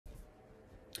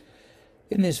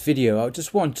In this video, I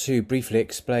just want to briefly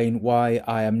explain why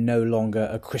I am no longer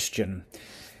a Christian.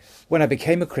 When I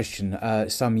became a Christian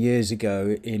some years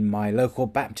ago in my local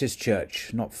Baptist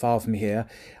church, not far from here,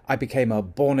 I became a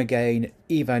born-again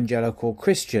evangelical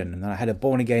Christian. And I had a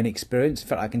born-again experience. In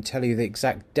fact, I can tell you the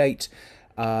exact date,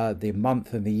 the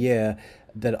month and the year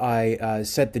that I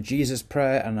said the Jesus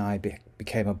prayer and I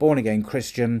became a born-again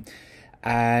Christian.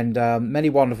 And many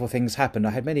wonderful things happened.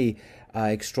 I had many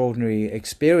extraordinary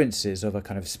experiences of a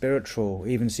kind of spiritual,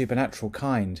 even supernatural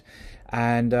kind.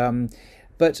 And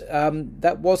but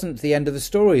that wasn't the end of the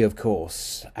story, of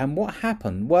course. And what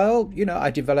happened? Well, I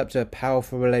developed a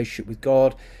powerful relationship with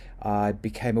God. I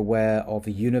became aware of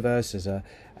the universe as a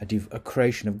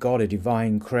creation of God, a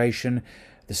divine creation.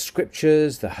 The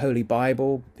scriptures, the Holy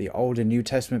Bible, the Old and New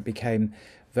Testament became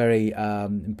very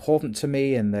important to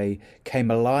me, and they came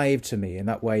alive to me in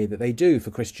that way that they do for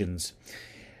Christians.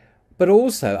 But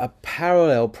also a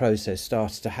parallel process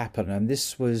started to happen, and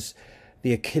this was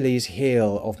the Achilles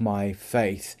heel of my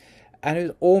faith. And it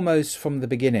was almost from the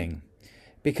beginning,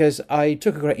 because I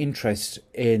took a great interest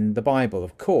in the Bible,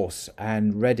 of course,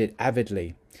 and read it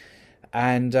avidly.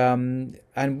 And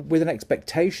with an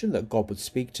expectation that God would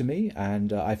speak to me,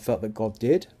 and I felt that God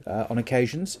did on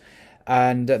occasions,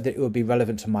 and that it would be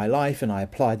relevant to my life, and I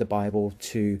applied the Bible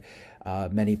to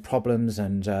many problems,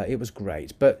 and it was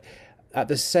great. But at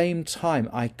the same time,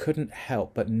 I couldn't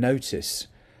help but notice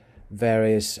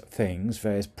various things,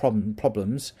 various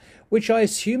problems, which I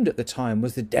assumed at the time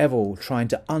was the devil trying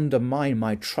to undermine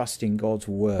my trust in God's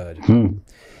word.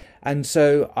 And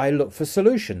so I looked for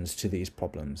solutions to these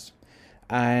problems.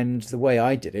 And the way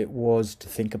I did it was to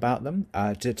think about them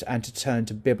and to turn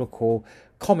to biblical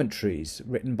commentaries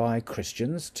written by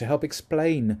Christians to help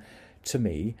explain to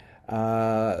me,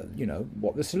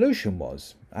 what the solution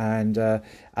was, and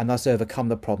thus overcome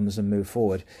the problems and move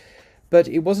forward. But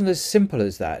it wasn't as simple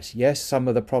as that. Yes, some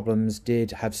of the problems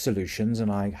did have solutions, and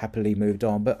I happily moved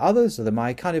on. But others of them,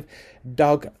 I kind of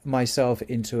dug myself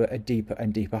into a deeper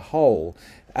and deeper hole.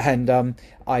 And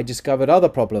I discovered other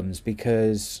problems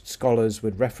because scholars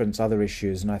would reference other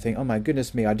issues. And I think, oh my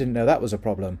goodness me, I didn't know that was a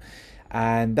problem.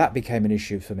 And that became an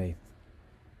issue for me.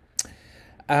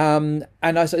 And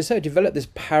as I said, developed this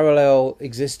parallel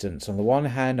existence. On the one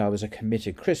hand, I was a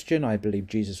committed Christian. I believed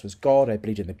Jesus was God. I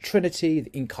believed in the Trinity,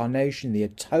 the incarnation, the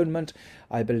atonement.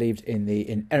 I believed in the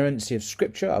inerrancy of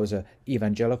Scripture. I was an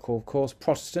evangelical, of course,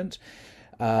 Protestant,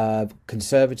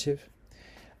 conservative.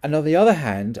 And on the other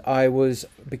hand, I was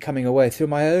becoming aware through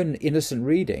my own innocent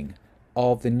reading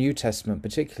of the New Testament,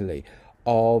 particularly,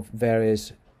 of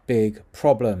various big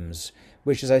problems,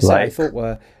 which, as I said, I thought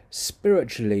were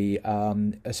spiritually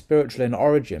in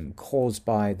origin, caused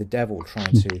by the devil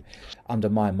trying to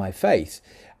undermine my faith.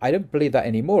 I don't believe that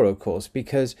anymore, of course,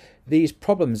 because these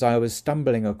problems I was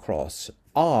stumbling across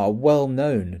are well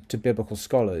known to biblical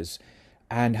scholars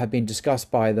and have been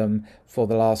discussed by them for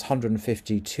the last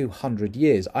 150, 200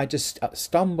 years. I just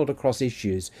stumbled across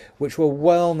issues which were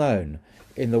well known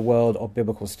in the world of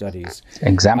biblical studies.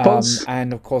 Examples?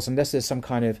 And of course, unless there's some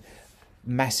kind of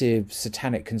massive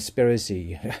satanic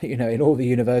conspiracy, in all the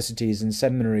universities and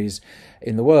seminaries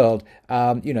in the world,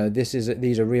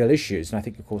 these are real issues, and I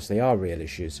think, of course, they are real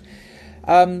issues.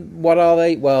 What are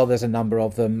they? Well, there's a number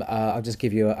of them. I'll just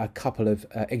give you a couple of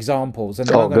examples, and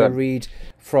then I'm going to read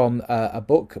from a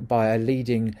book by a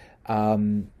leading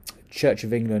Church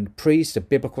of England priest, a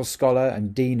biblical scholar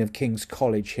and Dean of King's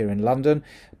College here in London,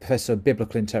 Professor of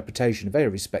Biblical Interpretation, a very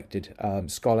respected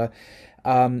scholar.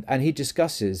 And he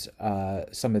discusses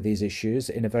some of these issues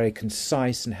in a very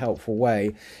concise and helpful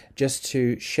way, just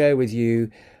to share with you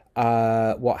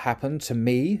what happened to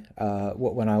me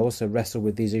when I also wrestled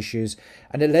with these issues.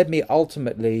 And it led me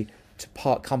ultimately to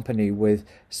part company with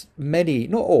many,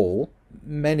 not all,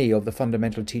 many of the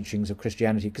fundamental teachings of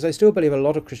Christianity, because I still believe a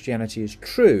lot of Christianity is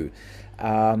true.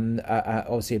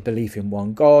 Obviously, a belief in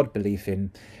one God, belief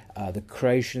in the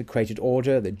created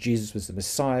order, that Jesus was the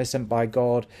Messiah sent by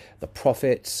God, the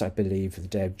prophets. I believe in the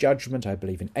day of judgment. I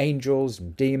believe in angels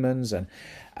and demons and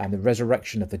the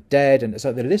resurrection of the dead. And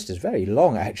so the list is very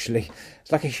long, actually.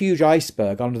 It's like a huge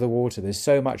iceberg under the water. There's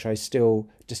so much I still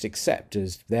just accept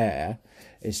as there.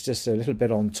 It's just a little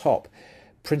bit on top,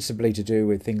 principally to do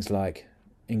with things like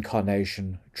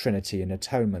incarnation, Trinity, and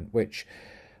atonement, which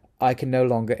I can no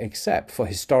longer accept for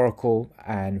historical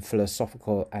and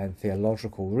philosophical and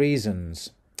theological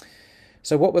reasons.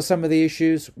 So what were some of the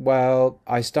issues? Well,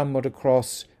 I stumbled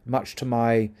across, much to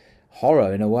my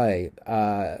horror in a way,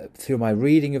 through my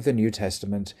reading of the New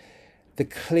Testament, the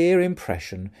clear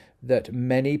impression that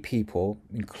many people,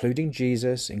 including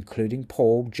Jesus, including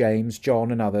Paul, James,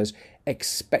 John, and others,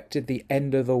 expected the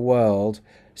end of the world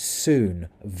soon,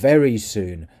 very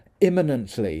soon,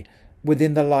 imminently,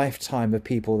 within the lifetime of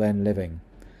people then living.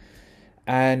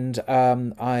 And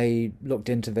I looked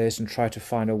into this and tried to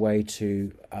find a way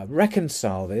to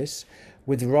reconcile this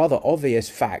with the rather obvious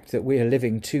fact that we are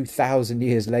living 2,000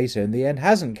 years later and the end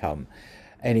hasn't come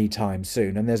anytime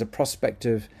soon. And there's a prospect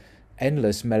of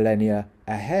endless millennia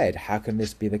ahead. How can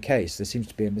this be the case? There seems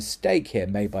to be a mistake here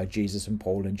made by Jesus and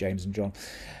Paul and James and John,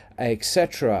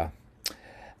 etc.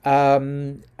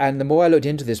 And the more I looked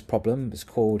into this problem, it's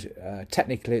called,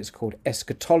 technically it's called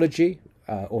eschatology,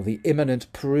 or the imminent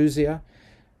parousia,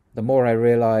 the more I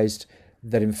realized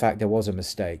that in fact there was a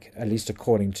mistake, at least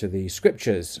according to the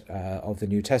scriptures of the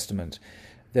New Testament,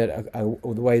 that the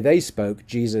way they spoke,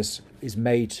 Jesus is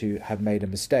made to have made a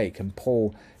mistake, and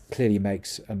Paul clearly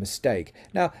makes a mistake.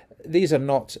 Now, these are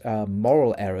not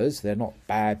moral errors. They're not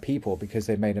bad people because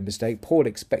they made a mistake. Paul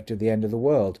expected the end of the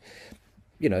world.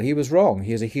 You know, he was wrong.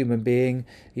 He is a human being.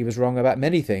 He was wrong about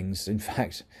many things, in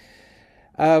fact.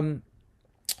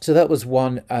 So that was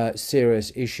one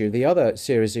serious issue. The other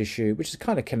serious issue, which is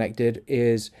kind of connected,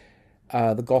 is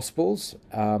the Gospels.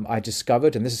 I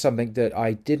discovered, and this is something that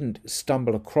I didn't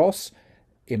stumble across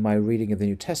in my reading of the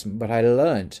New Testament, but I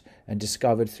learnt and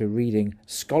discovered through reading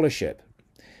scholarship,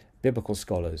 biblical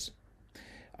scholars.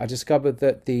 I discovered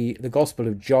that the Gospel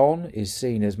of John is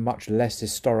seen as much less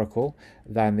historical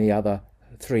than the other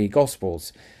three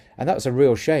Gospels. And that was a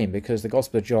real shame, because the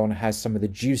Gospel of John has some of the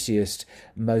juiciest,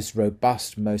 most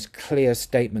robust, most clear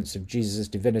statements of Jesus'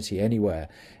 divinity anywhere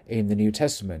in the New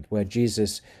Testament, where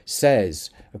Jesus says,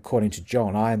 according to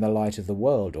John, I am the light of the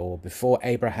world, or before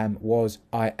Abraham was,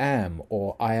 I am,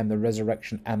 or I am the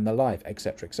resurrection and the life,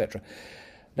 etc., etc.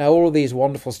 Now, all of these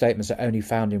wonderful statements are only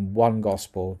found in one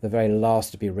Gospel, the very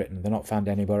last to be written. They're not found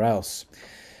anywhere else.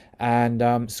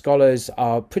 And scholars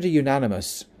are pretty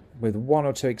unanimous, with one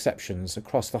or two exceptions,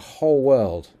 across the whole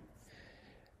world.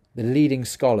 The leading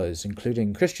scholars,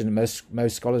 including Christians,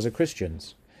 most scholars are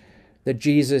Christians, that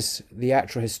Jesus, the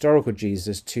actual historical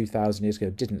Jesus 2,000 years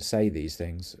ago, didn't say these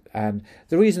things. And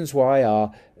the reasons why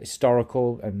are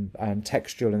historical and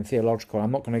textual and theological.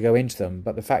 I'm not going to go into them,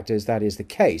 but the fact is that is the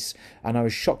case. And I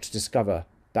was shocked to discover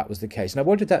that was the case. Now,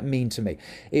 what did that mean to me?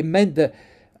 It meant that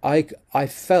I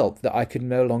felt that I could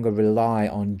no longer rely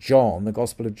on John, the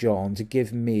Gospel of John, to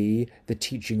give me the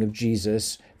teaching of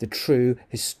Jesus, the true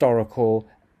historical,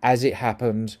 as it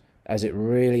happened, as it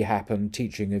really happened,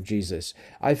 teaching of Jesus.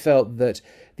 I felt that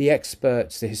the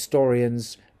experts, the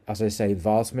historians, as I say,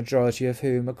 vast majority of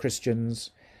whom are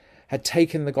Christians, had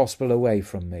taken the Gospel away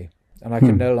from me, and I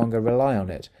could no longer rely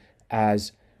on it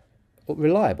as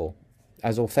reliable,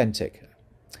 as authentic.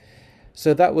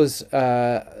 So that was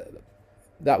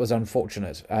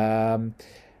unfortunate.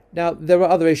 Now, there are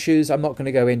other issues. I'm not going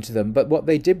to go into them, but what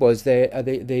they did was the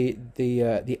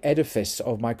edifice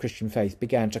of my Christian faith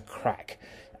began to crack,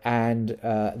 and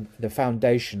the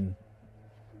foundation,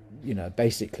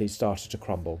 basically started to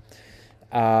crumble,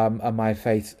 and my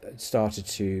faith started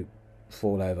to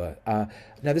fall over.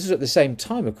 Now, this is at the same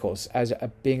time, of course, as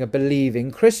being a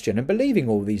believing Christian and believing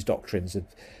all these doctrines of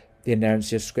the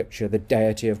inerrancy of Scripture, the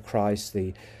deity of Christ,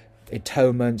 the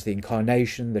atonement, the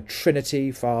incarnation, the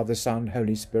Trinity, Father, Son,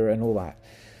 Holy Spirit, and all that.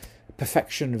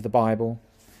 Perfection of the Bible.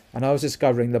 And I was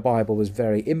discovering the Bible was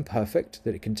very imperfect,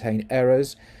 that it contained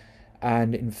errors,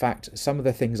 and in fact some of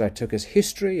the things I took as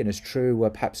history and as true were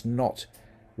perhaps not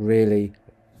really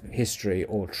history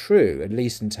or true, at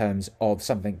least in terms of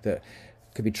something that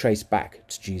could be traced back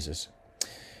to Jesus.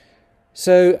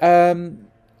 So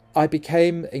I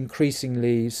became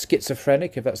increasingly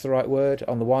schizophrenic, if that's the right word.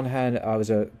 On the one hand, I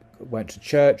went to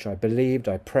church, I believed,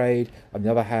 I prayed. On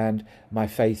the other hand, my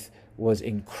faith was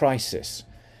in crisis,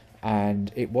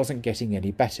 and it wasn't getting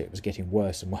any better. It was getting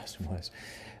worse and worse and worse.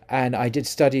 And I did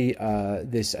study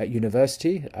this at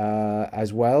university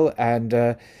as well,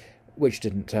 and which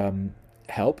didn't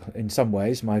help in some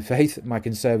ways my faith, my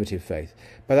conservative faith.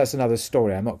 But that's another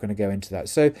story. I'm not going to go into that.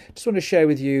 So just want to share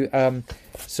with you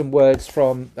some words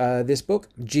from this book,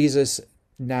 Jesus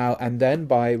Now and Then,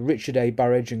 by Richard A.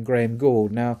 Burridge and Graham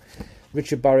Gould. Now,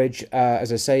 Richard Burridge,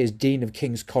 as I say, is Dean of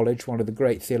King's College, one of the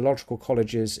great theological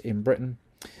colleges in Britain.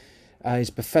 He's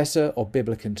Professor of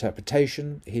Biblical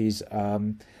Interpretation. He's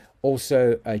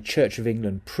also a Church of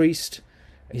England priest.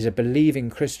 He's a believing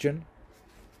Christian.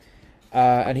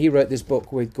 And he wrote this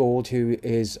book with Gould, who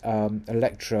is a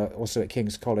lecturer also at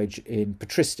King's College in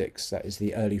patristics, that is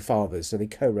the early fathers. So they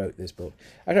co-wrote this book.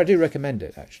 I do recommend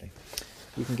it, actually.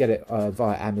 You can get it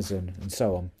via Amazon and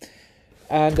so on.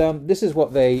 And this is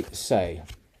what they say.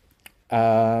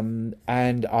 And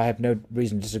I have no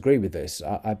reason to disagree with this.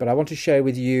 But I want to share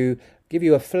with you give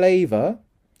you a flavour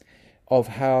of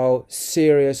how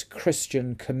serious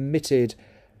Christian, committed,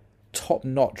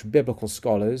 top-notch biblical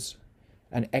scholars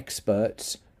and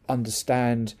experts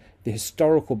understand the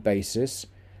historical basis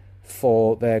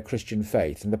for their Christian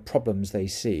faith and the problems they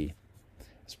see.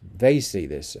 They see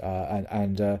this, these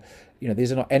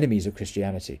are not enemies of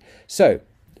Christianity. So,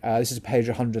 this is page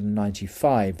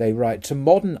 195. They write, to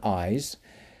modern eyes,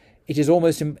 it is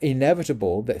almost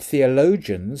inevitable that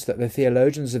the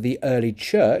theologians of the early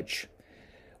church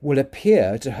will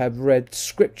appear to have read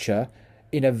Scripture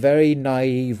in a very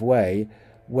naive way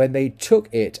when they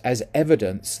took it as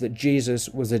evidence that Jesus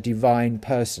was a divine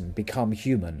person, become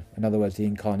human, in other words, the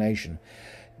incarnation.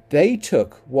 They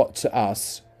took what to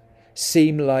us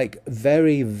seem like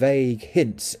very vague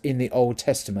hints in the Old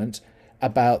Testament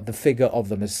about the figure of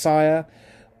the Messiah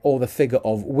or the figure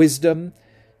of wisdom,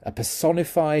 a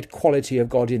personified quality of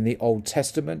God in the Old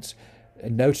Testament,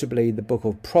 notably the book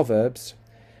of Proverbs,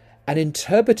 and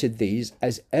interpreted these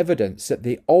as evidence that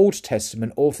the Old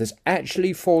Testament authors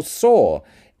actually foresaw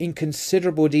in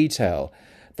considerable detail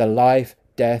the life,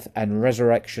 death, and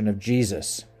resurrection of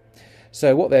Jesus.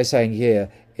 So what they're saying here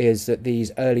is that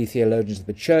these early theologians of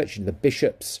the church, the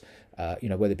bishops,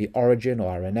 whether it be Origen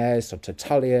or Irenaeus or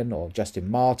Tertullian or Justin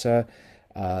Martyr,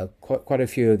 quite a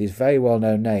few of these very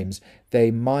well-known names,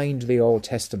 they mined the Old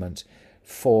Testament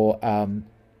for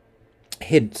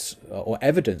hints or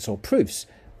evidence or proofs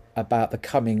about the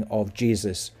coming of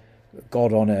Jesus,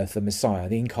 God on earth, the Messiah,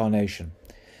 the incarnation.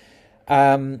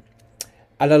 And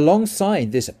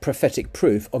alongside this prophetic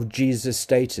proof of Jesus'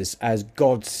 status as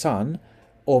God's Son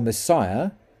or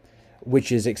Messiah,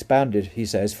 which is expounded, he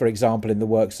says, for example, in the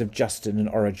works of Justin and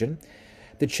Origen,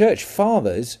 the Church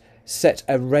Fathers set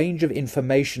a range of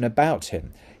information about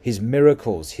him, his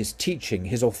miracles, his teaching,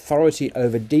 his authority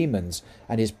over demons,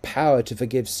 and his power to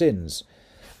forgive sins,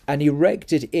 and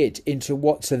erected it into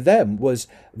what to them was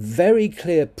very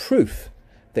clear proof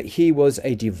that he was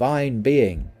a divine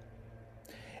being.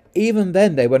 Even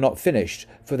then they were not finished,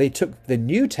 for they took the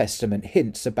New Testament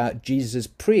hints about Jesus'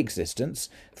 pre-existence,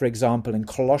 for example in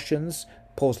Colossians,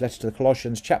 Paul's letter to the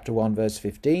Colossians, chapter 1, verse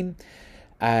 15,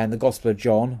 and the Gospel of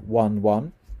John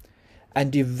 1:1,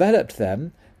 and developed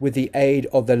them with the aid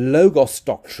of the Logos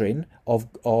doctrine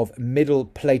of Middle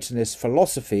Platonist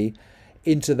philosophy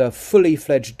into the fully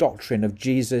fledged doctrine of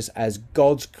Jesus as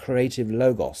God's creative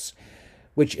Logos,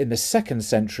 which in the 2nd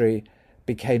century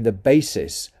became the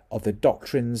basis of the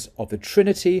doctrines of the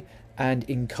Trinity and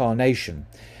Incarnation.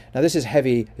 Now this is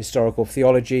heavy historical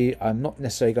theology. I'm not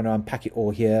necessarily going to unpack it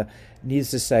all here.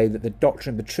 Needless to say that the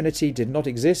doctrine of the Trinity did not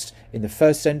exist in the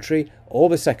 1st century or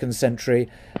the 2nd century.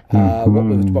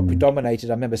 What predominated,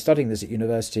 I remember studying this at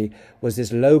university, was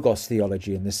this Logos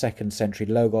theology in the 2nd century.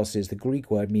 Logos is the Greek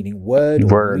word meaning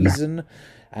word or reason,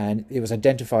 and it was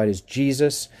identified as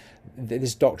Jesus.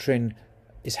 This doctrine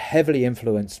is heavily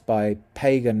influenced by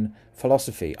pagan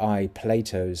philosophy,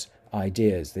 Plato's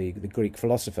ideas, the Greek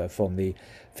philosopher from the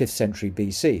 5th century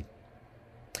BC.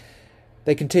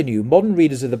 They continue, modern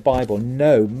readers of the Bible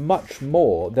know much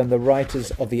more than the writers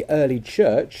of the early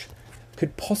church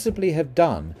could possibly have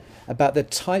done about the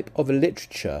type of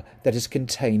literature that is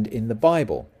contained in the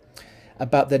Bible,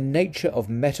 about the nature of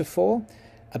metaphor,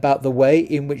 about the way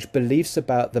in which beliefs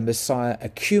about the Messiah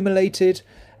accumulated,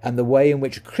 and the way in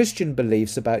which Christian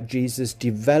beliefs about Jesus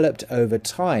developed over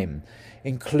time,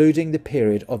 including the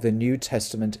period of the New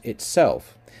Testament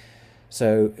itself.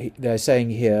 So they're saying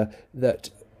here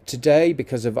that today,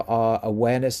 because of our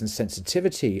awareness and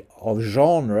sensitivity of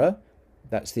genre,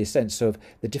 that's the sense of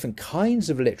the different kinds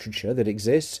of literature that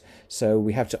exist, so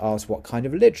we have to ask, what kind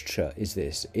of literature is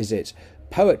this? Is it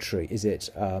poetry? Is it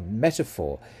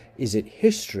metaphor? Is it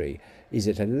history? Is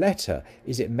it a letter?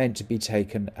 Is it meant to be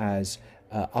taken as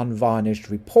unvarnished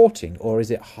reporting, or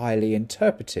is it highly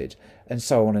interpreted, and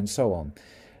so on and so on?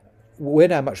 We're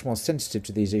now much more sensitive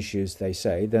to these issues, they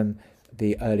say, than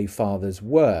the early fathers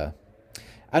were.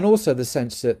 And also the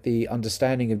sense that the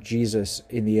understanding of Jesus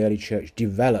in the early church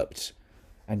developed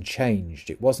and changed.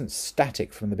 It wasn't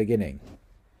static from the beginning.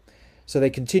 So they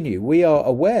continue, we are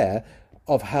aware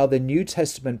of how the New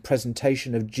Testament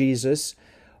presentation of Jesus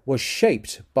was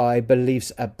shaped by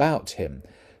beliefs about him,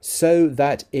 so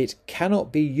that it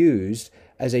cannot be used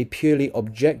as a purely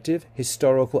objective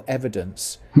historical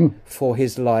evidence for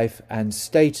his life and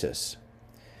status.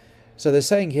 So they're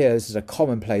saying here, this is a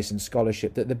commonplace in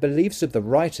scholarship, that the beliefs of the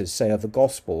writers, say, of the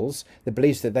Gospels, the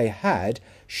beliefs that they had,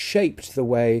 shaped the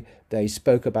way they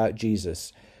spoke about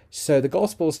Jesus. So the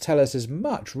Gospels tell us as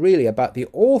much, really, about the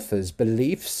author's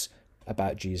beliefs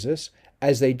about Jesus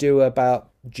as they do about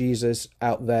Jesus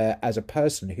out there as a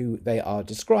person who they are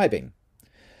describing.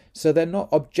 So they're not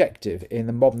objective in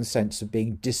the modern sense of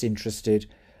being disinterested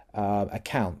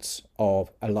accounts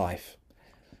of a life.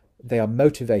 They are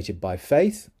motivated by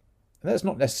faith. And that's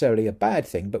not necessarily a bad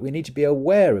thing, but we need to be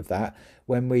aware of that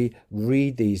when we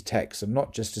read these texts and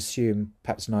not just assume,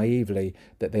 perhaps naively,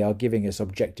 that they are giving us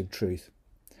objective truth.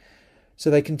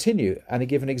 So they continue and they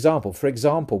give an example. For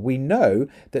example, we know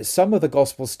that some of the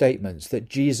gospel statements that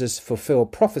Jesus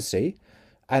fulfilled prophecy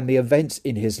and the events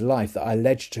in his life that are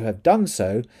alleged to have done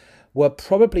so were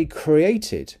probably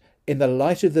created in the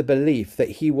light of the belief that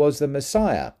he was the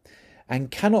Messiah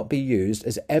and cannot be used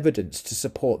as evidence to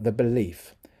support the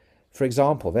belief. For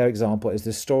example, their example is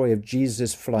the story of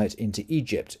Jesus' flight into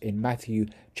Egypt in Matthew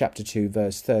chapter 2,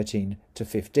 verse 13 to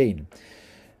 15.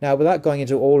 Now, without going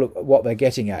into all of what they're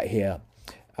getting at here,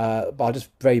 but I'll just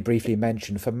very briefly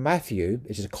mention, for Matthew,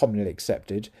 which is commonly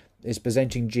accepted, is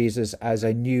presenting Jesus as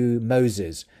a new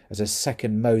Moses, as a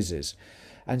second Moses.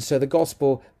 And so the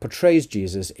gospel portrays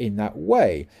Jesus in that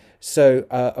way. So,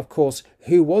 of course,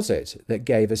 who was it that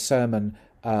gave a sermon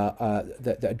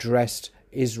that addressed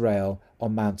Israel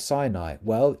on Mount Sinai?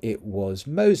 Well, it was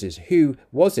Moses. Who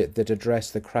was it that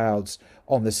addressed the crowds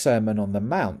on the Sermon on the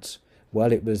Mount?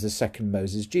 Well, it was the second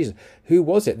Moses, Jesus. Who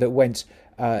was it that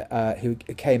who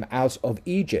came out of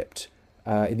Egypt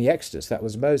in the Exodus? That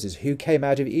was Moses. Who came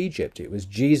out of Egypt? It was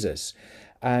Jesus.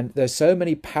 And there's so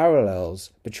many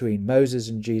parallels between Moses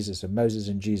and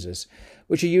Jesus,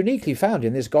 which are uniquely found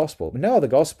in this gospel. No other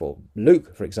gospel,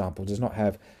 Luke, for example, does not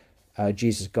have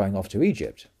Jesus going off to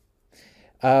Egypt.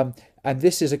 And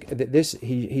this is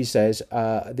he says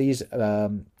these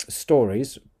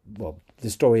stories, well, the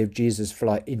story of Jesus'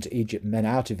 flight into Egypt and then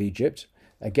out of Egypt,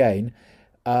 again,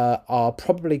 are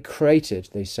probably created,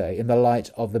 they say, in the light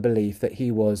of the belief that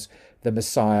he was the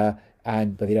Messiah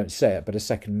but they don't say it, but a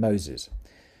second Moses.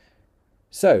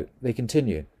 So they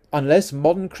continue. Unless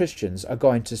modern Christians are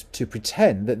going to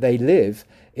pretend that they live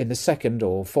in the 2nd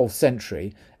or 4th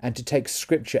century and to take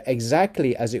Scripture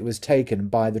exactly as it was taken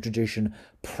by the tradition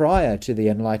prior to the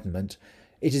Enlightenment,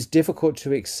 it is difficult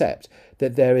to accept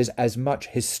that there is as much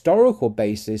historical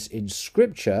basis in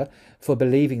Scripture for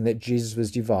believing that Jesus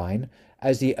was divine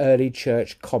as the early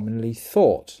church commonly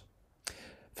thought.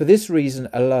 For this reason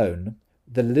alone,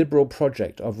 the liberal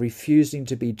project of refusing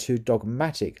to be too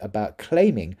dogmatic about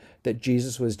claiming that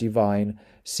Jesus was divine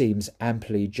seems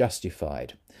amply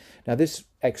justified. Now, this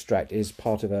extract is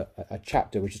part of a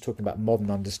chapter which is talking about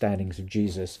modern understandings of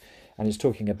Jesus, and it's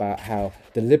talking about how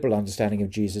the liberal understanding of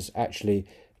Jesus actually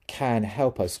can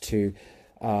help us to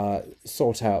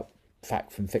sort out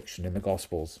fact from fiction in the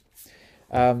Gospels.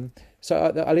 So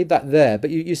I'll leave that there, but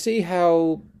you see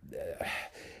how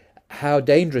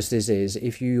dangerous this is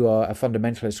if you are a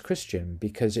fundamentalist Christian,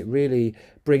 because it really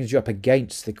brings you up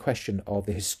against the question of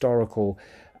the historical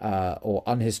or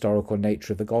unhistorical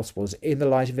nature of the Gospels in the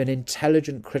light of an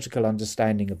intelligent, critical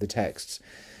understanding of the texts.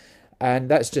 And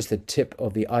that's just the tip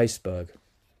of the iceberg.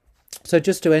 So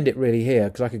just to end it really here,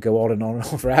 because I could go on and on and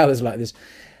on for hours like this,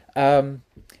 a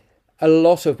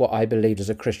lot of what I believed as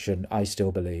a Christian, I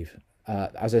still believe.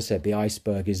 As I said, the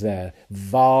iceberg is there.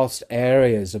 Vast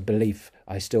areas of belief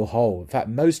I still hold. In fact,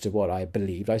 most of what I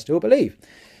believed, I still believe.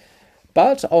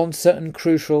 But on certain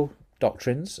crucial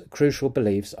doctrines, crucial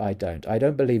beliefs, I don't. I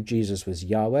don't believe Jesus was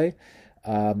Yahweh.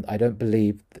 I don't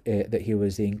believe that he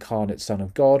was the incarnate Son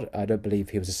of God. I don't believe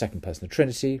he was the second person of the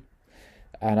Trinity.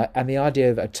 And the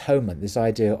idea of atonement, this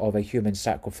idea of a human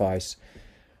sacrifice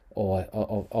or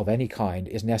of any kind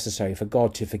is necessary for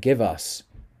God to forgive us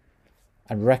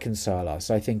and reconcile us,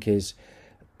 I think is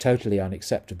totally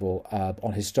unacceptable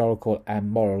on historical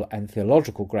and moral and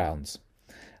theological grounds.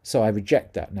 So I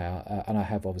reject that now, and I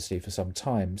have obviously for some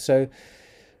time. So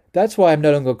that's why I'm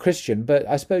no longer a Christian, but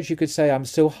I suppose you could say I'm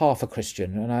still half a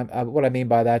Christian. And what I mean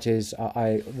by that is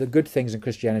the good things in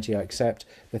Christianity I accept,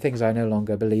 the things I no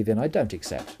longer believe in I don't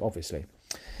accept, obviously.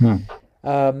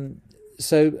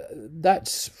 So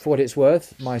that's, for what it's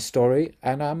worth, my story.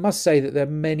 And I must say that there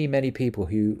are many, many people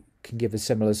who can give a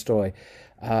similar story.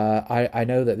 I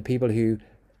know that the people who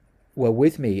were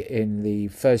with me in the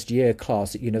first year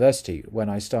class at university when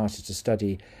I started to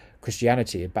study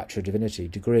Christianity, a Bachelor of Divinity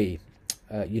degree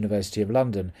at University of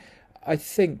London, I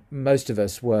think most of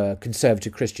us were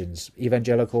conservative Christians,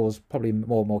 evangelicals, probably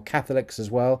more Catholics as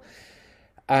well.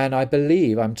 And I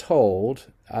believe, I'm told,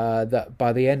 that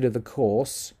by the end of the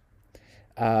course,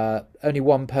 only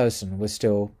one person was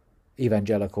still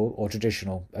evangelical or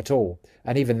traditional at all,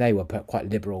 and even they were quite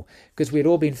liberal, because we had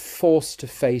all been forced to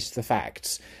face the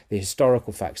facts, the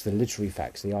historical facts, the literary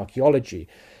facts, the archaeology,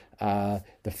 the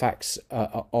facts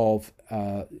of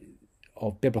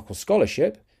biblical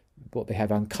scholarship, what they have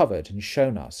uncovered and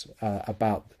shown us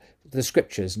about the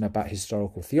scriptures and about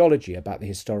historical theology, about the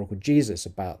historical Jesus,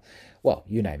 about, well,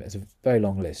 you name it. It's a very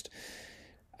long list.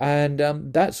 And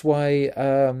that's why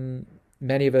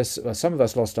many of us, well, some of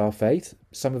us lost our faith.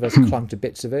 Some of us clung to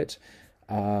bits of it.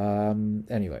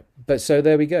 Anyway, but so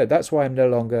there we go. That's why I'm no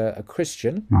longer a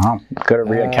Christian. Got a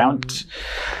recount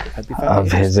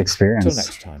of his experience. Until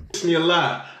next time.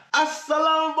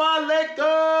 Assalamu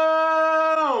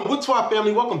alaikum. Watwa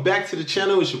family, welcome back to the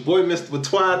channel. It's your boy Mr.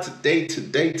 Watwa. Today.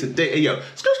 Hey yo,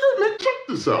 man, check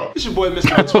this out. It's your boy Mr.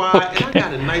 Watwa, and I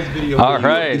got a nice video for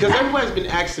you. Because everybody's been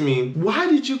asking me, why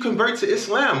did you convert to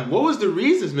Islam? What was the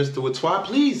reasons, Mr. Watwa?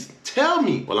 Please tell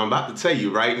me. Well, I'm about to tell you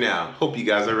right now. Hope you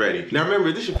guys are ready. Now remember,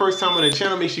 if this is your first time on the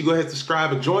channel, make sure you go ahead and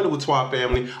subscribe and join the Watwa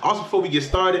family. Also, before we get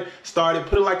started,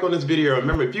 put a like on this video.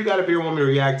 Remember, if you got a video you want me to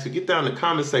react to, get down in the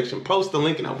comment section, post the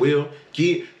link, and I will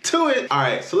get to it. All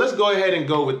right, so let's go ahead and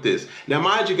go with this. Now,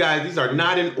 mind you guys, these are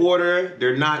not in order.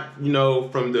 They're not, you know,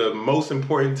 from the most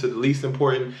important to the least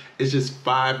important. It's just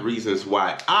 5 reasons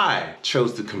why I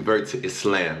chose to convert to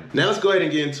Islam. Now, let's go ahead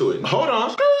and get into it. Hold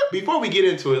on. Before we get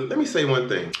into it, let me say one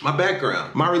thing. My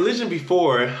background. My religion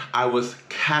before, I was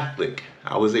Catholic.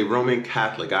 I was a Roman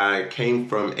Catholic. I came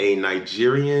from a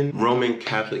Nigerian Roman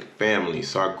Catholic family.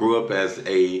 So I grew up as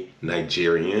a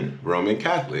Nigerian Roman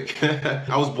Catholic.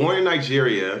 I was born in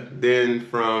Nigeria. Then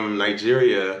from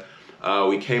Nigeria,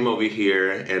 we came over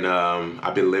here, and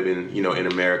I've been living, you know, in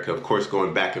America. Of course,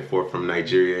 going back and forth from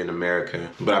Nigeria and America,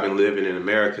 but I've been living in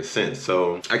America since.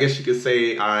 So I guess you could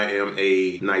say I am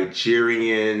a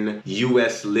Nigerian,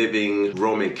 U.S. living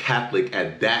Roman Catholic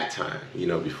at that time, you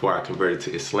know, before I converted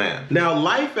to Islam. Now,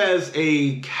 life as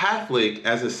a Catholic,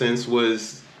 as a sense,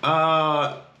 was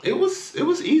it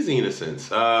was easy in a sense.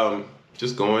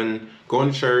 Just going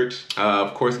to church,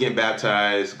 of course, getting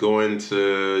baptized, going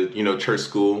to, you know, church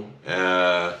school,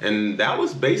 and that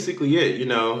was basically it, you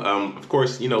know. Of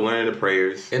course, you know, learning the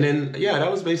prayers, and then, yeah,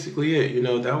 that was basically it, you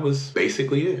know. That was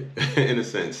basically it, in a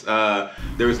sense.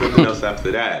 There was nothing else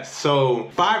after that.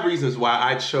 So 5 reasons why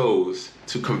I chose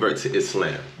to convert to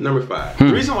Islam. Number 5.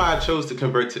 The reason why I chose to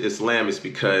convert to Islam is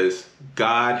because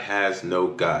God has no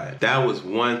God. That was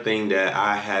one thing that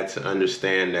I had to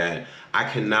understand, that I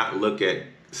cannot look at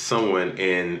someone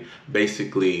and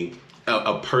basically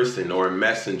a person or a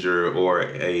messenger or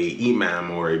a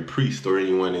imam or a priest or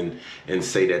anyone and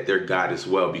say that they're God as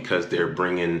well, because they're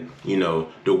bringing, you know,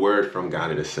 the word from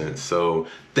God in a sense. So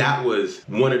that was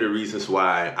one of the reasons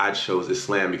why I chose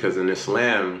Islam, because in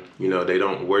Islam, you know, they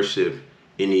don't worship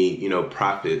any, you know,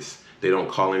 prophets. They don't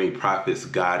call any prophets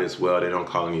God as well. They don't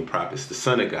call any prophets the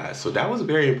Son of God. So that was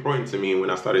very important to me when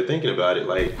I started thinking about it.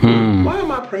 Like, why am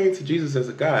I praying to Jesus as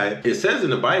a God? It says in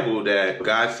the Bible that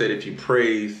God said if you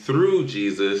pray through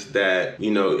Jesus that, you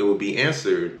know, it will be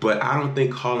answered. But I don't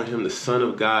think calling him the Son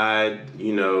of God,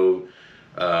 you know,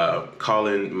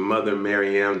 calling Mother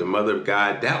Maryam the Mother of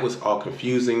God, that was all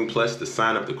confusing. Plus the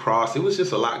sign of the cross. It was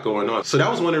just a lot going on. So that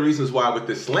was one of the reasons why with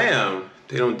Islam,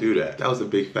 they don't do that. That was a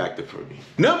big factor for me.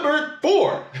 Number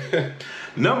 4.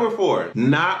 Number 4,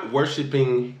 not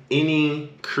worshiping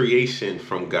any creation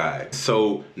from God.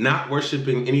 So not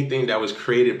worshiping anything that was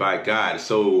created by God.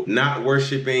 So not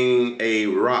worshiping a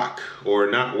rock, or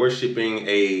not worshiping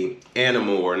a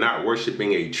animal, or not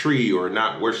worshiping a tree, or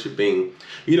not worshiping,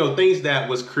 you know, things that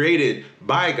was created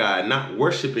by God. Not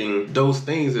worshiping those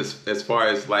things as far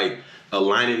as like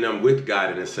aligning them with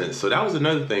God in a sense. So that was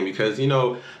another thing, because, you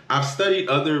know, I've studied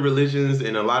other religions,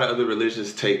 and a lot of other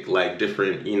religions take like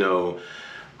different, you know,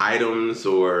 items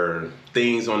or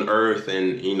things on earth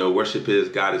and, you know, worship his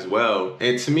God as well.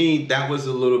 And to me, that was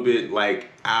a little bit like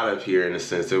out of here in a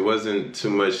sense. It wasn't too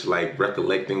much like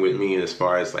recollecting with me as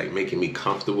far as like making me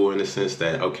comfortable in a sense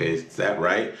that, okay, is that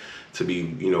right to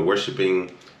be, you know, worshiping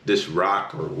this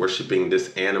rock or worshiping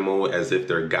this animal as if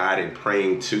they're God and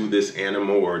praying to this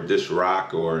animal or this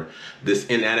rock or this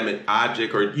inanimate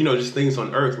object, or, you know, just things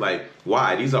on earth. Like,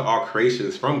 why? These are all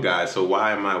creations from God, so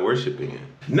why am I worshiping it?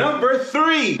 Number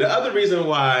 3, the other reason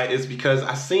why is because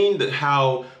I seen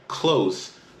how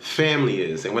close family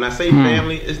is. And when I say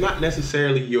family, it's not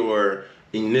necessarily your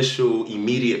initial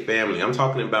immediate family. I'm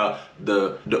talking about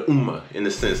the ummah, in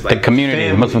a sense, like the community,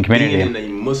 the Muslim community, being in a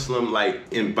Muslim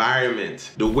like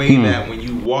environment. The way that when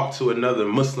you walk to another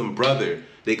Muslim brother,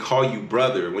 they call you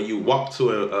brother. When you walk to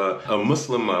a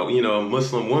Muslim, you know, a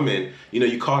Muslim woman, you know,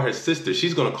 you call her sister.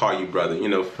 She's gonna call you brother, you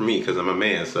know, for me, because I'm a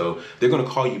man. So they're gonna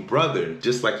call you brother,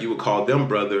 just like you would call them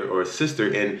brother or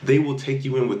sister, and they will take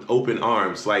you in with open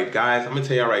arms. Like, guys, I'm gonna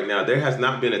tell y'all right now, there has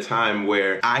not been a time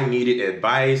where I needed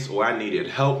advice or I needed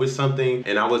help with something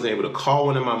and I wasn't able to call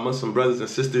one of my Muslim brothers and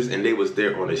sisters and they was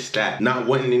there on a stack, not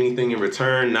wanting anything in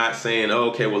return, not saying, oh,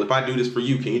 okay, well, if I do this for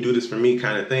you, can you do this for me,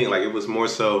 kind of thing. Like, it was more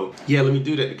so, yeah, let me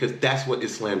do that, because that's what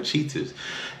Islam teaches.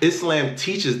 Islam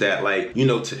teaches that, like, you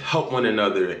know, to help one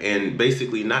another and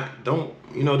basically don't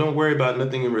worry about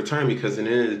nothing in return, because at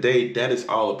the end of the day, that is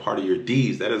all a part of your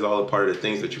deeds. That is all a part of the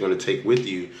things that you're going to take with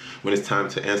you when it's time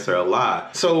to answer Allah.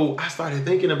 So I started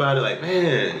thinking about it, like,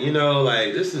 man, you know,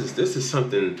 like, this is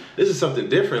something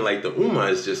different. Like, the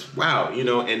Ummah is just wow, you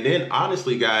know. And then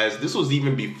honestly, guys, this was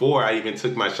even before I even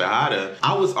took my Shahada.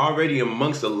 I was already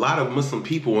amongst a lot of Muslim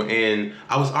people and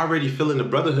I was already feeling the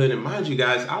brotherhood. And mind you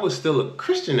guys, I was still a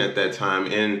Christian at that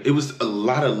time, and it was a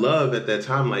lot of love at that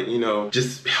time, like, you know,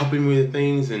 just helping me with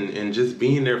things and just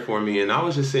being there for me. And I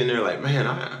was just sitting there like, man,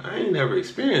 I ain't never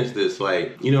experienced this,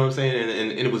 like, you know what I'm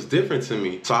saying? And it was different to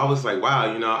me. So I was like,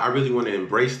 wow, you know, I really want to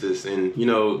embrace this. And, you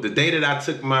know, the day that I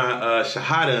took my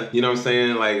Shahada, you know what I'm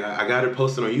saying? Like, I got it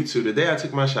posted on YouTube. The day I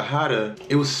took my Shahada,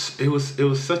 it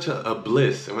was such a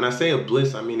bliss. And when I say a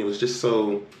bliss, I mean, it was just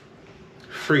so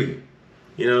free.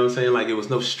 You know what I'm saying? Like, it was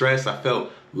no stress. I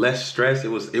felt less stress. It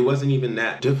wasn't even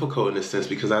that difficult in a sense,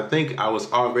 because I think I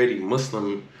was already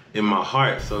Muslim in my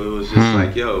heart. So it was just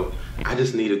like, yo, I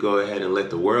just need to go ahead and let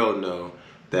the world know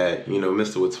that, you know,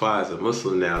 Mr. Watwa is a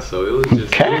Muslim now. So it was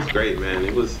just, it was great, man.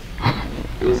 It was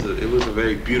a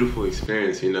very beautiful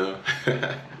experience, you know.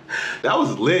 That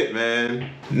was lit,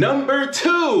 man. Number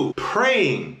 2,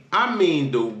 praying. I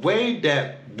mean, the way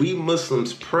that we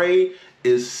Muslims pray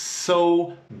is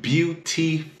so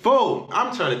beautiful.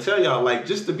 I'm trying to tell y'all, like,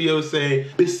 just to be able to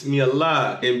say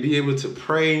Bismillah and be able to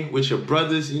pray with your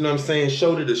brothers, you know what I'm saying,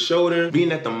 shoulder to shoulder,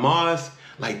 being at the mosque,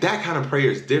 like, that kind of prayer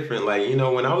is different. Like, you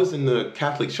know, when I was in the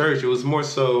Catholic Church, it was more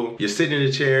so, you're sitting in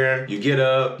a chair, you get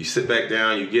up, you sit back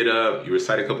down, you get up, you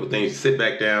recite a couple things, you sit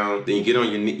back down, then you get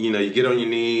on your, you get on your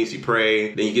knees, you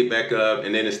pray, then you get back up,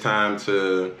 and then it's time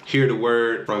to hear the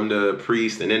word from the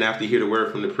priest, and then after you hear the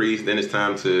word from the priest, then it's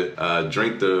time to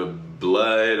drink the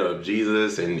blood of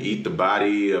Jesus and eat the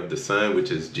body of the Son, which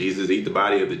is Jesus, eat the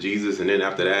body of the Jesus, and then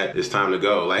after that, it's time to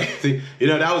go. Like, you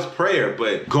know, that was prayer.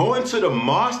 But going to the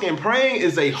mosque and praying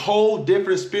is a whole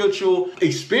different spiritual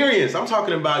experience. I'm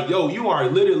talking about, yo, you are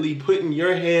literally putting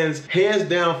your hands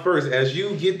down first. As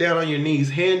you get down on your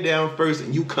knees, hand down first,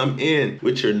 and you come in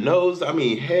with your nose, I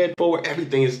mean, head forward,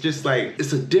 everything. It's just like,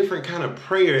 it's a different kind of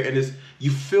prayer, and you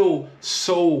feel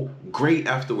so great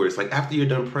afterwards. Like, after you're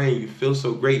done praying, you feel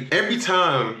so great. Every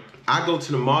time I go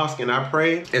to the mosque and I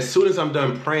pray, as soon as I'm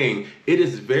done praying, it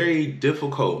is very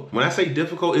difficult. When I say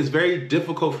difficult, it's very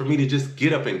difficult for me to just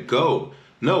get up and go.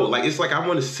 No, like, it's like I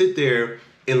want to sit there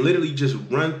and literally just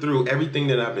run through everything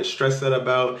that I've been stressed out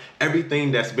about,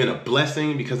 everything that's been a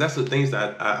blessing, because that's the things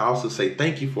that I also say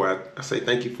thank you for. I say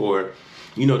thank you for,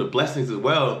 you know, the blessings as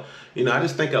well. You know, I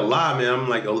just think Allah, man. I'm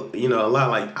like, you know, Allah,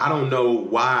 like, I don't know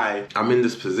why I'm in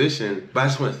this position, but I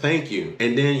just want to thank you.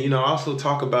 And then, you know, also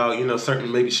talk about, you know,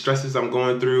 certain maybe stresses I'm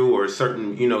going through, or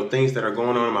certain, you know, things that are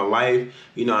going on in my life.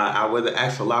 You know, I whether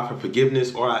ask Allah for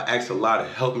forgiveness or I ask Allah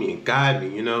to help me and guide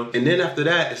me, you know. And then after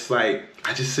that, it's like,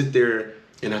 I just sit there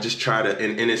and I just try to,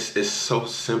 and it's so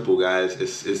simple, guys.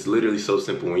 It's literally so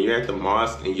simple. When you're at the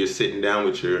mosque and you're sitting down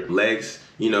with your legs,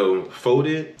 you know,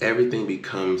 folded, everything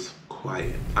becomes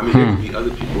quiet. I mean, there could be other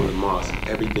people in the mosque.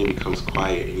 Everything becomes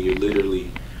quiet, and you're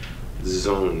literally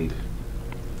zoned,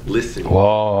 listening.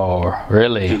 Whoa,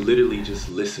 really? You're literally just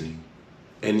listening.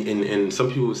 And some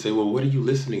people would say, well, what are you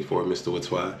listening for, Mr.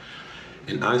 Watwa?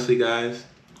 And honestly, guys,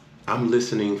 I'm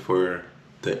listening for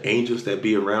the angels that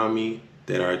be around me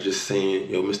that are just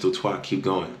saying, yo, Mr. Watwa, keep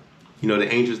going. You know,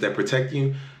 the angels that protect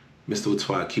you, Mr.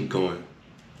 Watwa, keep going.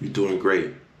 You're doing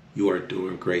great. You are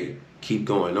doing great. Keep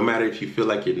going. No matter if you feel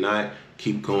like you're not,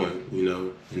 keep going, you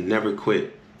know, and never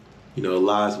quit. You know,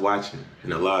 Allah's watching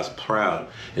and Allah's proud.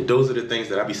 And those are the things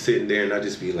that I be sitting there and I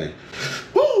just be like,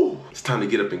 woo, it's time to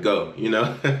get up and go, you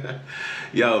know?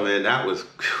 Yo, man, that was,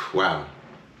 wow.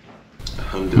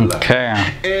 Alhamdulillah.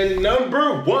 Okay. And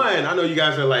number 1, I know you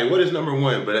guys are like, what is number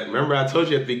 1? But remember, I told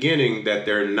you at the beginning that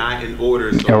they're not in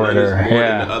order, so one is more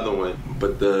than the other one.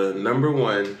 But the number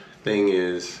 1 thing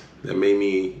is that made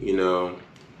me, you know,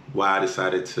 why I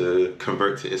decided to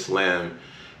convert to Islam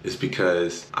is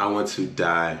because I want to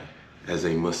die as a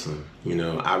Muslim. You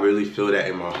know, I really feel that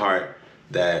in my heart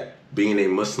that being a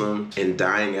Muslim and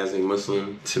dying as a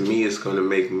Muslim, to me, it's going to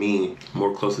make me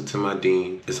more closer to my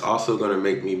deen. It's also going to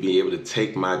make me be able to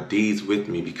take my deeds with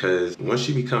me, because once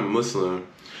you become Muslim,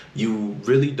 you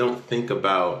really don't think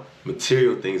about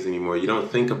material things anymore. You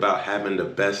don't think about having the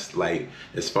best, like,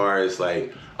 as far as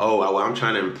like, oh, well, I'm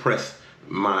trying to impress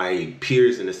my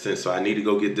peers in a sense, so I need to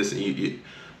go get this.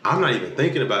 I'm not even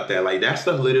thinking about that. Like, that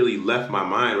stuff literally left my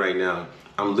mind right now.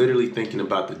 I'm literally thinking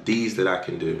about the deeds that I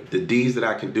can do. The deeds that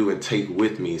I can do and take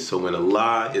with me. So when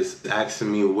Allah is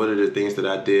asking me what are the things that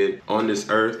I did on this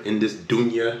earth, in this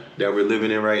dunya that we're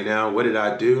living in right now, what did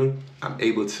I do? I'm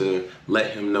able to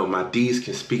let him know my deeds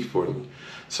can speak for me.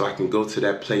 So I can go to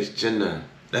that place, Jannah.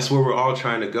 That's where we're all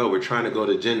trying to go. We're trying to go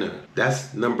to Jannah.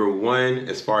 That's number one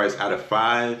as far as out of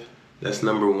 5. That's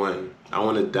number one. I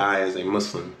want to die as a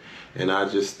Muslim. And I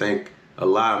just thank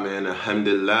Allah, man,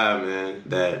 alhamdulillah, man,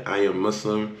 that I am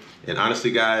Muslim. And honestly,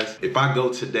 guys, if I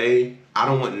go today, I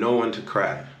don't want no one to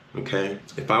cry. Okay,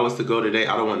 if I was to go today,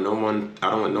 I don't want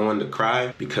no one to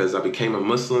cry, because I became a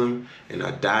Muslim and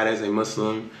I died as a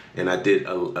Muslim and I did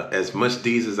as much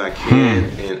deeds as I can.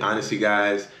 And honestly,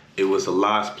 guys, it was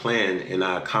Allah's plan and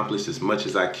I accomplished as much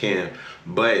as I can.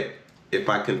 But if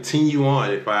I continue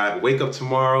on, if I wake up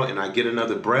tomorrow and I get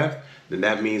another breath, then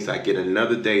that means I get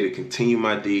another day to continue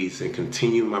my deeds and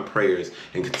continue my prayers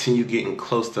and continue getting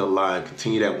close to Allah and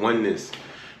continue that oneness.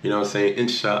 You know what I'm saying?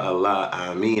 Inshallah.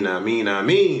 Ameen, ameen,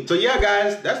 ameen. So yeah,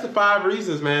 guys, that's the 5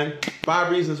 reasons, man.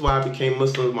 5 reasons why I became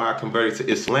Muslim, why I converted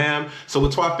to Islam. So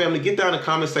Watwa family, get down in the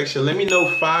comment section. Let me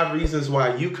know 5 reasons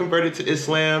why you converted to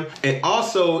Islam. And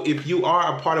also, if you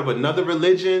are a part of another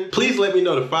religion, please let me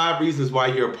know the 5 reasons why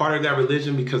you're a part of that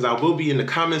religion, because I will be in the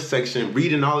comment section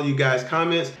reading all of you guys'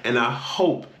 comments. And I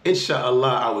hope,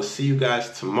 inshallah, I will see you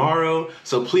guys tomorrow.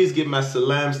 So please give my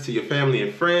salams to your family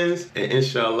and friends. And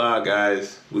inshallah,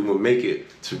 guys, we will make it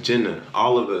to Jannah.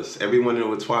 All of us, everyone in the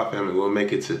Watwa family will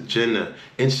make it to Jannah.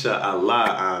 Inshallah.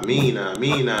 Ameen,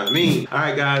 ameen, ameen. All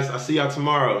right, guys, I'll see y'all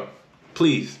tomorrow.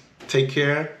 Please, take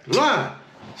care. Mwah!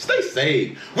 Stay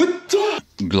safe.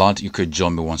 Glad you could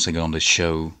join me once again on the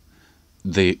show.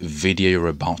 The video you're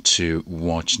about to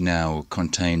watch now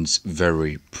contains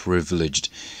very privileged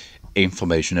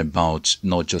information about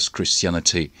not just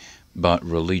Christianity, but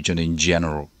religion in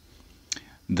general.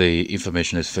 The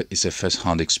information is a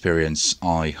first-hand experience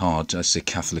I had as a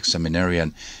Catholic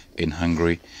seminarian in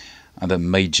Hungary, and a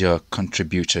major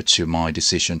contributor to my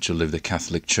decision to leave the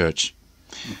Catholic Church.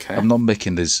 Okay. I'm not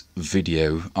making this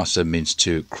video as a means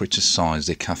to criticize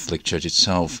the Catholic Church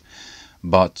itself,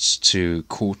 but to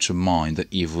call to mind the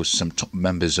evils some top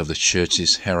members of the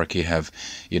Church's hierarchy have,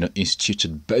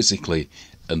 instituted basically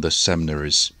in the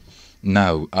seminaries.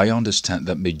 Now, I understand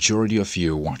that majority of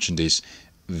you watching this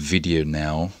video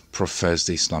now profess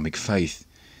the Islamic faith.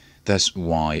 That's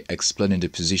why explaining the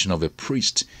position of a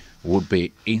priest would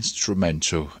be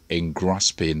instrumental in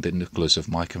grasping the nucleus of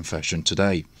my confession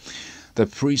today. The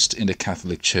priest in the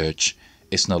Catholic Church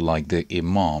is not like the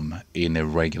imam in a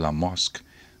regular mosque.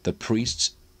 The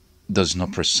priest does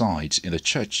not preside in the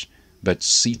church, but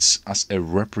sits as a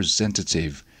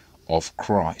representative of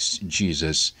Christ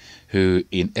Jesus, who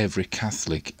in every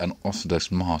Catholic and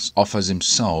Orthodox Mass offers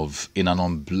himself in an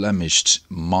unblemished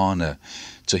manner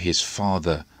to his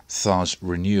Father, thus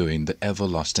renewing the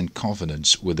everlasting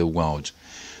covenants with the world.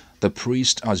 The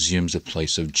priest assumes the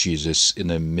place of Jesus in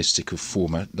a mystical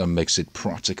format that makes it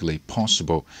practically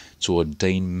possible to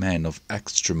ordain men of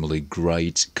extremely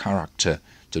great character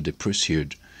to the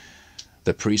priesthood.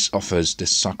 The priest offers the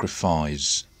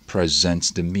sacrifice, presents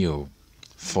the meal,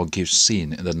 forgives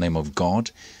sin in the name of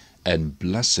God, and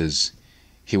blesses.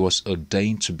 He was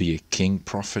ordained to be a king,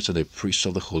 prophet, and a priest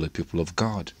of the holy people of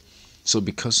God. So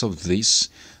because of this,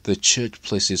 the Church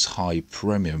places high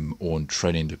premium on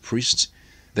training the priests.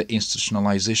 The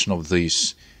institutionalization of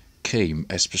this came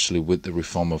especially with the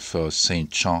reform of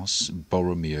St. Charles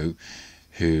Borromeo,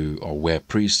 where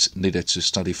priests needed to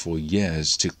study for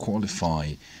years to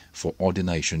qualify for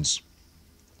ordinations.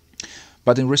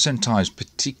 But in recent times,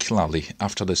 particularly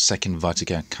after the Second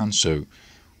Vatican Council,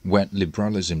 when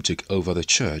liberalism took over the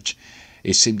Church,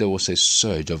 it seemed there was a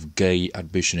surge of gay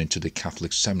admission into the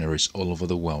Catholic seminaries all over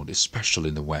the world, especially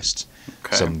in the West.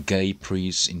 Okay. Some gay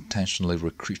priests intentionally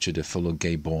recruited their fellow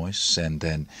gay boys and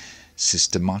then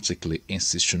systematically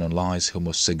institutionalized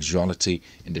homosexuality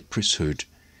in the priesthood.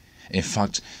 In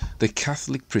fact, the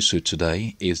Catholic priesthood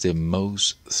today is the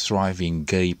most thriving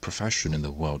gay profession in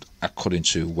the world, according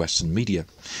to Western media.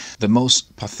 The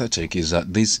most pathetic is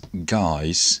that these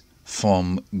guys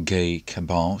from gay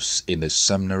cabals in the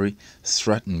seminary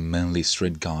threaten mainly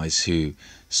straight guys who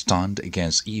stand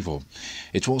against evil.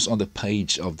 It was on the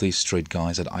page of these straight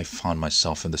guys that I found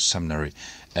myself in the seminary,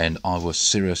 and I was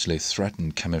seriously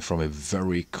threatened coming from a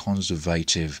very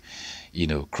conservative,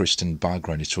 Christian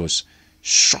background. It was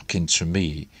shocking to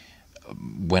me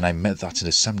when I met that in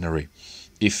the seminary.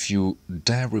 If you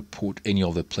dare report any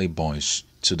of the playboys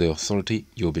to the authority,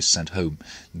 you'll be sent home.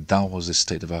 That was the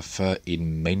state of affair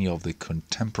in many of the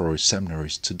contemporary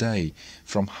seminaries today,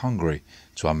 from Hungary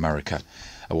to America.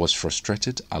 I was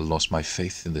frustrated. I lost my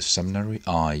faith in the seminary.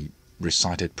 I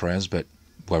recited prayers, but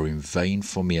were in vain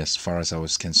for me as far as I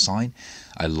was concerned.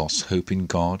 I lost hope in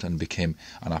God and became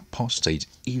an apostate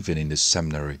even in the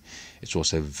seminary. It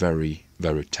was a very,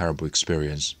 very terrible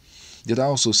experience. Did I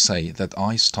also say that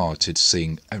I started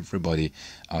seeing everybody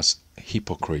as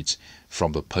hypocrites,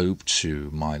 from the Pope to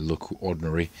my local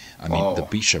ordinary, the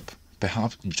bishop?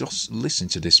 Perhaps just listen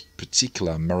to this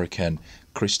particular American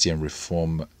Christian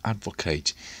reform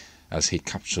advocate as he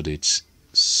captured it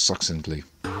succinctly.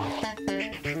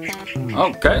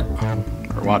 Okay,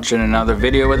 we're watching another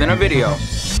video within a video.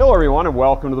 Hello everyone and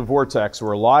welcome to The Vortex,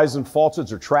 where lies and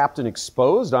falsehoods are trapped and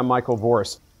exposed. I'm Michael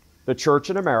Voris. The church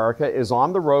in America is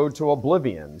on the road to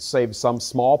oblivion, save some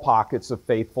small pockets of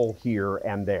faithful here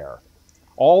and there.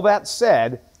 All that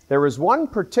said, there is one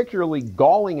particularly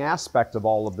galling aspect of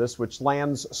all of this which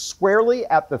lands squarely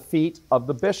at the feet of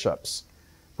the bishops.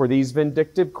 For these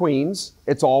vindictive queens,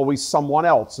 it's always someone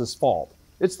else's fault.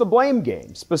 It's the blame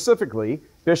game, specifically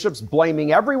bishops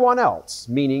blaming everyone else,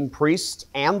 meaning priests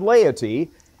and laity,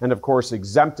 and of course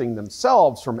exempting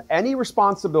themselves from any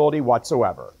responsibility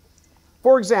whatsoever.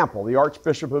 For example, the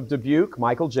Archbishop of Dubuque,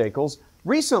 Michael Jacobs,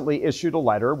 recently issued a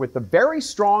letter with the very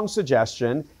strong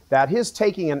suggestion that his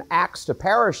taking an axe to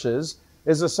parishes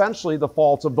is essentially the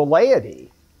fault of the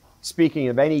laity. Speaking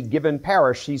of any given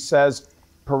parish, he says,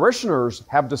 parishioners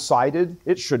have decided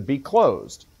it should be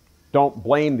closed. Don't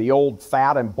blame the old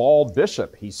fat and bald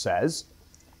bishop, he says.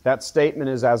 That statement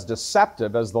is as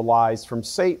deceptive as the lies from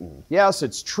Satan. Yes,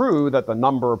 it's true that the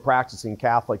number of practicing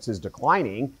Catholics is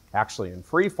declining, actually in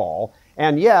free fall.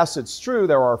 And yes, it's true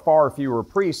there are far fewer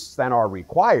priests than are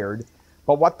required.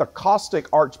 But what the caustic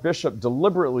archbishop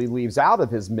deliberately leaves out of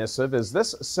his missive is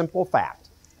this simple fact.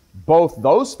 Both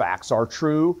those facts are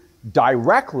true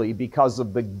directly because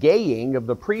of the gaying of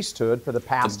the priesthood for the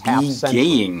past half century.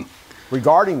 Gaying.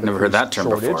 Regarding the Never heard that term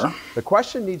shortage, before. the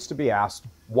question needs to be asked,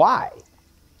 why?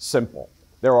 Simple.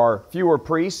 There are fewer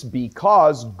priests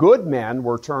because good men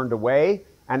were turned away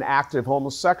and active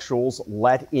homosexuals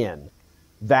let in.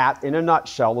 That, in a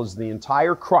nutshell, is the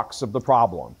entire crux of the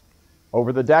problem.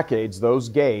 Over the decades, those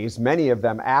gays, many of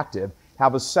them active,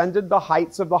 have ascended the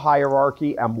heights of the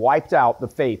hierarchy and wiped out the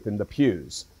faith in the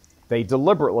pews. They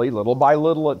deliberately, little by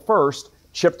little at first,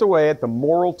 chipped away at the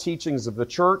moral teachings of the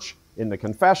church, in the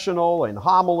confessional, in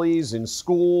homilies, in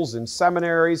schools, in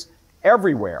seminaries,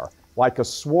 everywhere, like a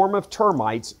swarm of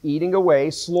termites eating away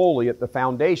slowly at the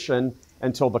foundation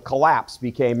until the collapse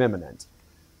became imminent.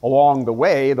 Along the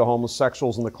way, the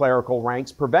homosexuals in the clerical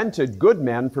ranks prevented good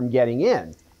men from getting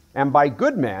in. And by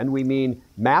good men, we mean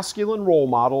masculine role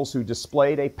models who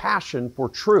displayed a passion for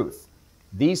truth.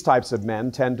 These types of men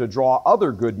tend to draw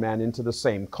other good men into the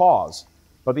same cause.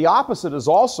 But the opposite is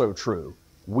also true.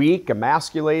 Weak,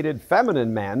 emasculated,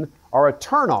 feminine men are a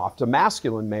turnoff to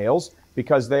masculine males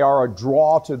because they are a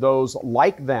draw to those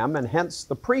like them, and hence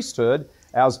the priesthood,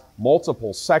 as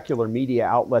multiple secular media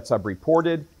outlets have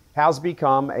reported, has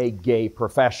become a gay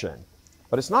profession.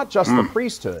 But it's not just the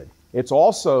priesthood, it's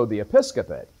also the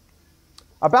episcopate.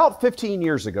 About 15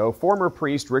 years ago, former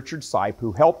priest Richard Sipe,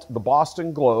 who helped the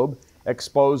Boston Globe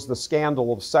expose the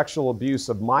scandal of sexual abuse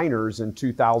of minors in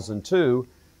 2002,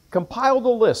 compiled a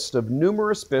list of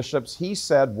numerous bishops he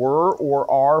said were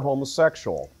or are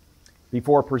homosexual.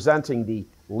 Before presenting the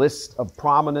list of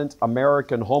prominent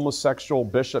American homosexual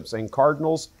bishops and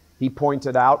cardinals, he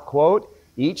pointed out, quote,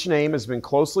 each name has been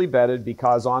closely vetted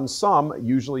because on some,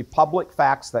 usually public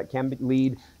facts that can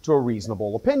lead to a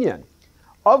reasonable opinion.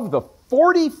 Of the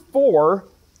 44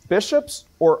 bishops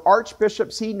or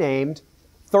archbishops he named,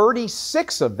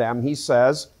 36 of them, he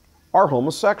says, are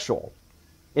homosexual.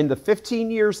 In the 15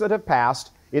 years that have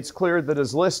passed, it's clear that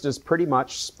his list is pretty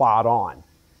much spot on.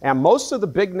 And most of the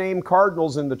big-name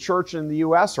cardinals in the church in the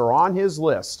U.S. are on his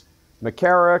list.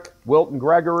 McCarrick, Wilton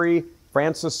Gregory,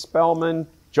 Francis Spellman,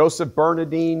 Joseph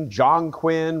Bernardine, John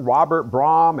Quinn, Robert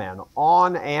Brahm, and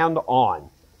on and on.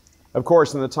 Of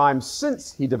course, in the time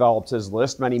since he developed his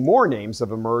list, many more names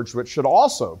have emerged which should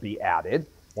also be added,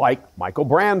 like Michael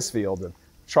Bransfield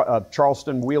of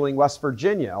Charleston, Wheeling, West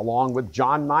Virginia, along with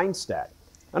John Meinstedt.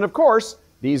 And of course,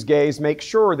 These gays make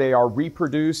sure they are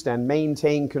reproduced and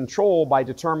maintain control by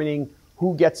determining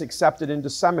who gets accepted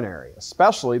into seminary,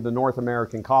 especially the North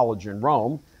American College in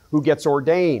Rome, who gets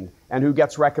ordained, and who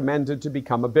gets recommended to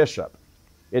become a bishop.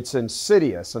 It's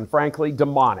insidious and frankly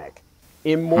demonic.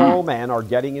 Immoral men are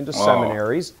getting into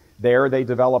seminaries. There they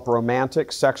develop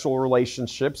romantic sexual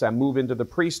relationships and move into the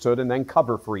priesthood and then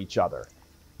cover for each other.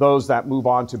 Those that move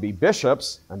on to be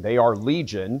bishops, and they are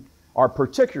legion, are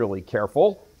particularly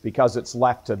careful because it's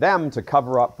left to them to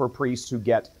cover up for priests who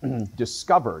get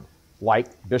discovered, like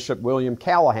Bishop William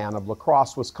Callahan of La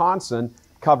Crosse, Wisconsin,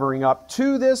 covering up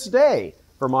to this day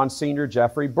for Monsignor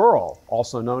Jeffrey Burrell,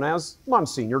 also known as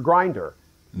Monsignor Grinder.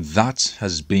 That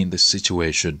has been the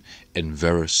situation in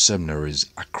various seminaries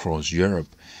across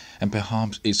Europe, and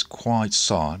perhaps it's quite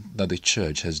sad that the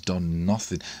church has done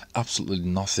nothing, absolutely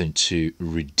nothing, to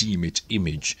redeem its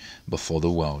image before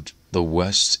the world. The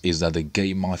worst is that the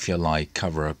gay mafia-like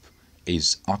cover-up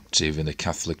is active in the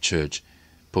Catholic Church.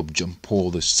 Pope John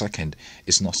Paul II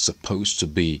is not supposed to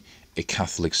be a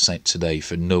Catholic saint today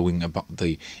for knowing about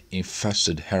the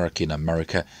infested hierarchy in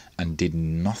America and did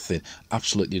nothing,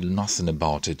 absolutely nothing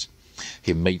about it.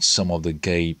 He made some of the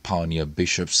gay pioneer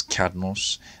bishops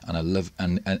cardinals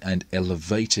and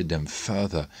elevated them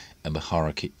further in the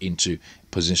hierarchy into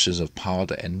positions of power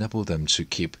that enable them to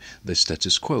keep the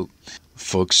status quo.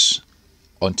 Folks,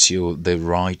 until the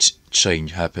right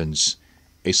change happens,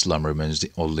 Islam remains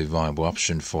the only viable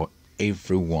option for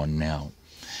everyone now.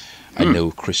 I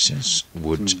know Christians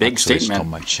would actually stop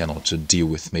my channel to deal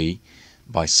with me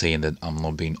by saying that I'm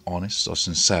not being honest or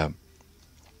sincere.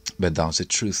 But that's the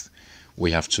truth.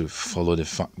 We have to follow the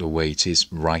fact the way it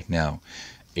is right now.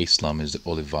 Islam is the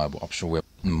only viable option where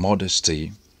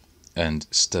modesty and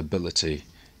stability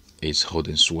is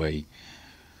holding sway.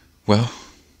 Well,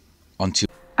 until...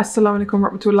 Assalamu alaikum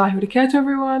warahmatullahi wabarakatuh,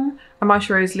 everyone. I'm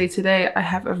Aisha Rosalie. Today I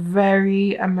have a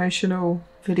very emotional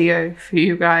video for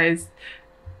you guys.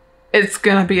 It's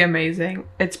gonna be amazing.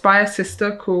 It's by a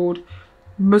sister called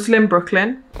Muslim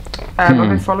Brooklyn. I've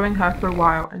been following her for a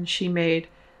while, and she made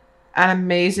an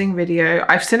amazing video.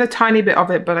 I've seen a tiny bit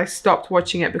of it, but I stopped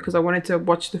watching it because I wanted to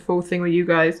watch the full thing with you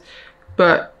guys.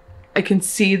 But I can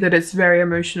see that it's very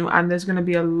emotional, and there's going to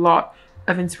be a lot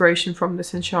of inspiration from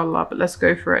this, inshallah. But let's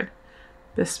go for it.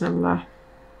 Bismillah.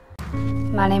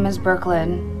 My name is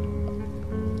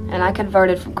Brooklyn, and I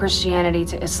converted from Christianity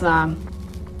to Islam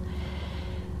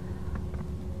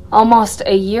almost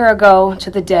a year ago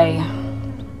to the day.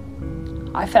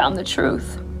 I found the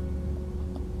truth.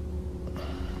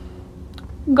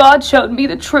 God showed me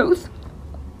the truth.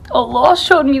 Allah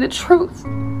showed me the truth.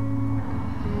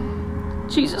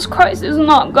 Jesus Christ is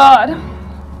not God.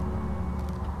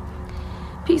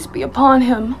 Peace be upon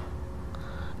him.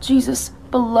 Jesus,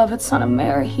 beloved Son of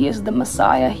Mary, he is the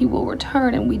Messiah. He will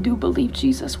return, and we do believe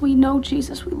Jesus. We know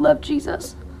Jesus. We love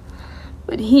Jesus.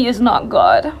 But he is not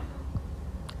God.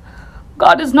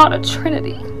 God is not a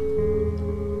Trinity.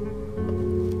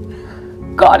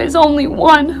 God is only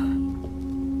one.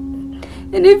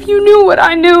 And if you knew what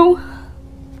I knew,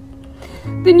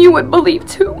 then you would believe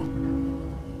too.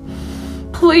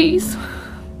 Please,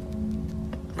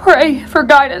 pray for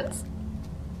guidance.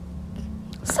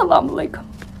 Assalamu alaikum.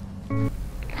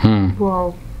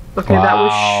 Whoa. Okay, that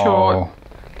was short,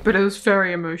 but it was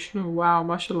very emotional. Wow,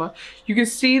 mashallah. You can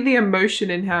see the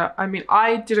emotion in her. I mean,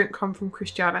 I didn't come from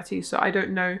Christianity, so I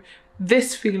don't know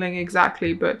this feeling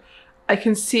exactly, but I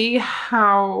can see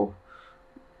how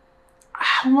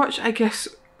much, I guess,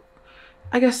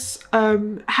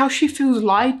 how she feels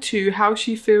lied to, how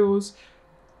she feels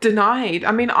denied.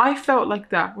 I mean, I felt like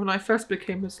that when I first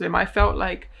became Muslim. I felt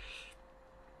like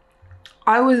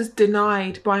I was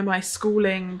denied by my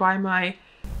schooling, by my...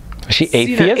 Was she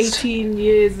atheist? 18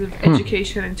 years of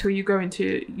education until you go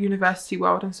into university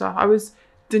world and stuff. I was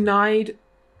denied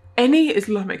any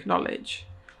Islamic knowledge.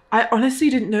 I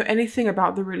honestly didn't know anything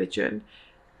about the religion.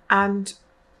 And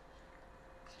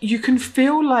you can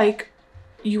feel like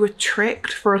you were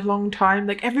tricked for a long time.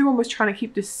 Like everyone was trying to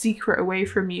keep this secret away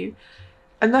from you.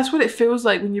 And that's what it feels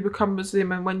like when you become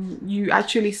Muslim and when you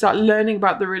actually start learning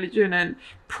about the religion and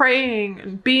praying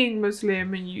and being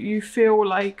Muslim, and you feel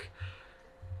like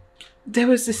there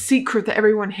was this secret that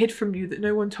everyone hid from you that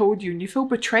no one told you, and you feel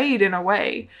betrayed in a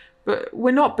way. But we're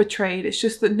not betrayed. It's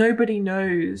just that nobody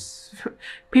knows.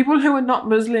 People who are not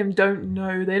Muslim don't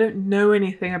know. They don't know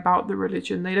anything about the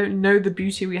religion. They don't know the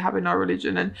beauty we have in our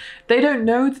religion. And they don't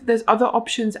know that there's other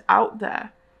options out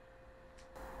there.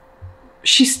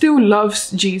 She still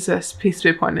loves Jesus, peace be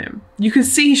upon him. You can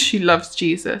see she loves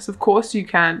Jesus. Of course you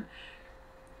can.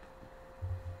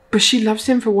 But she loves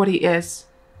him for what he is.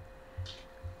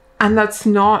 And that's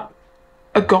not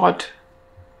a God.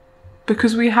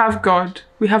 because we have God.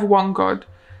 We have one God.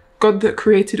 God that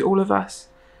created all of us.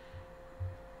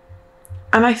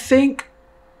 And I think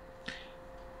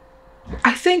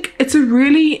it's a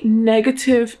really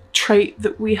negative trait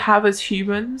that we have as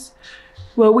humans,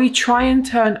 where we try and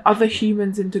turn other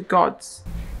humans into gods.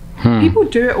 People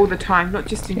do it all the time, not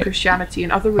just in Christianity,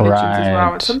 in other religions as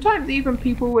well. And sometimes even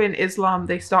people in Islam,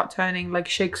 they start turning like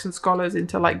sheikhs and scholars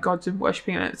into like gods and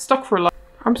worshipping, and it's stuck for a lot.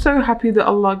 I'm so happy that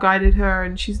Allah guided her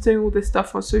and she's doing all this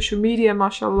stuff on social media,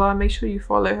 mashallah. Make sure you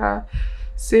follow her.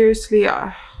 Seriously,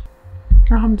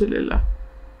 alhamdulillah.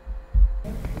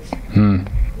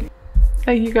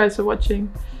 Thank you guys for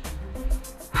watching.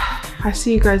 I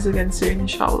see you guys again soon,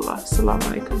 inshallah. Assalamu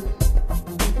alaikum.